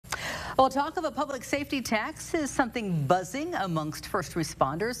Well, talk of a public safety tax is something buzzing amongst first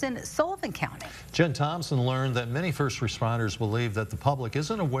responders in Sullivan County. Jen Thompson learned that many first responders believe that the public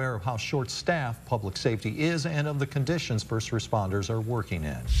isn't aware of how short-staffed public safety is and of the conditions first responders are working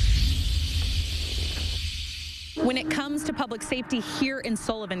in. When it comes to public safety here in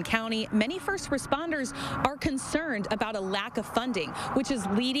Sullivan County, many first responders are concerned about a lack of funding, which is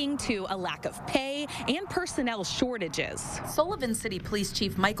leading to a lack of pay and personnel shortages. Sullivan City Police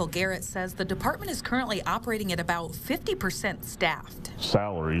Chief Michael Garrett says the department is currently operating at about 50% staffed.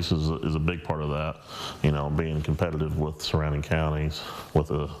 Salaries is a big part of that, you know, being competitive with surrounding counties, with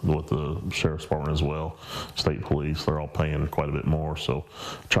the sheriff's department as well, state police, they're all paying quite a bit more. So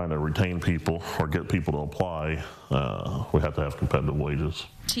trying to retain people or get people to apply, we have to have competitive wages.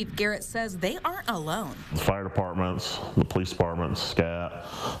 Chief Garrett says they aren't alone. The fire departments, the police departments, SCAT,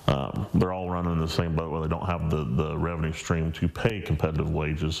 they're all running in the same boat where they don't have the revenue stream to pay competitive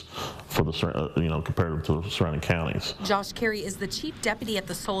wages for the compared to the surrounding counties. Josh Carey is the chief deputy at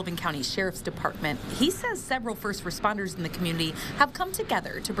the Sullivan County Sheriff's Department. He says several first responders in the community have come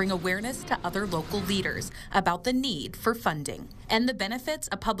together to bring awareness to other local leaders about the need for funding and the benefits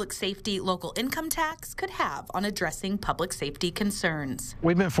a public safety local income tax could have on addressing public safety concerns.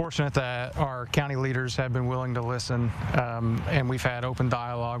 We've been fortunate that our county leaders have been willing to listen, and we've had open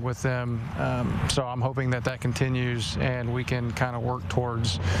dialogue with them. So I'm hoping that continues and we can kind of work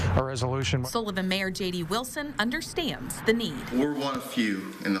towards a resolution. Sullivan Mayor J.D. Wilson understands the need. We're one of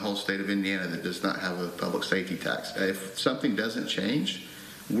few in the whole state of Indiana that does not have a public safety tax. If something doesn't change,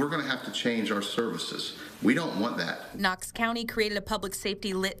 we're going to have to change our services. We don't want that. Knox County created a public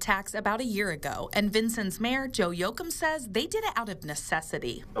safety lit tax about a year ago, and Vincent's mayor, Joe Yoakum, says they did it out of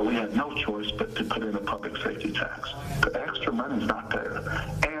necessity. We had no choice but to put in a public safety tax. The extra money's not there,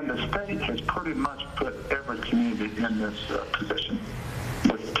 and the state has pretty much put every community in this position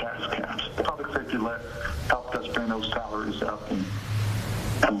with tax caps. The public safety lit helped us bring those salaries up,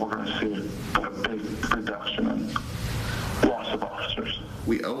 and we're going to see a big reduction in loss of officers.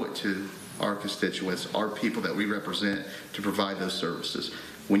 We owe it to our constituents, our people that we represent, to provide those services.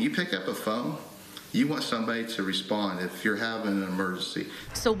 When you pick up a phone, you want somebody to respond if you're having an emergency.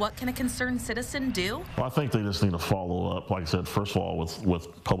 So what can a concerned citizen do? Well, I think they just need to follow up, like I said, first of all,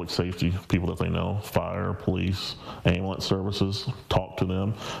 with public safety, people that they know, fire, police, ambulance services, talk to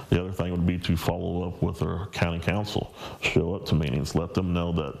them. The other thing would be to follow up with their county council, show up to meetings, let them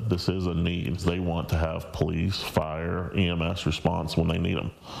know that this is a need. They want to have police, fire, EMS response when they need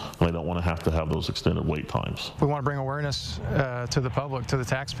them. And they don't want to have those extended wait times. We want to bring awareness to the public, to the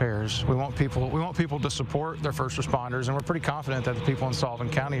taxpayers. We want people to support their first responders, and we're pretty confident that the people in Sullivan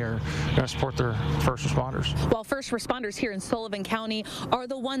County are going to support their first responders. While first responders here in Sullivan County are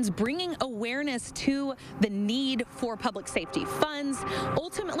the ones bringing awareness to the need for public safety funds,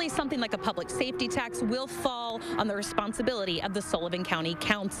 ultimately something like a public safety tax will fall on the responsibility of the Sullivan County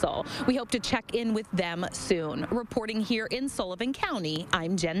Council. We hope to check in with them soon. Reporting here in Sullivan County,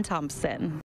 I'm Jen Thompson.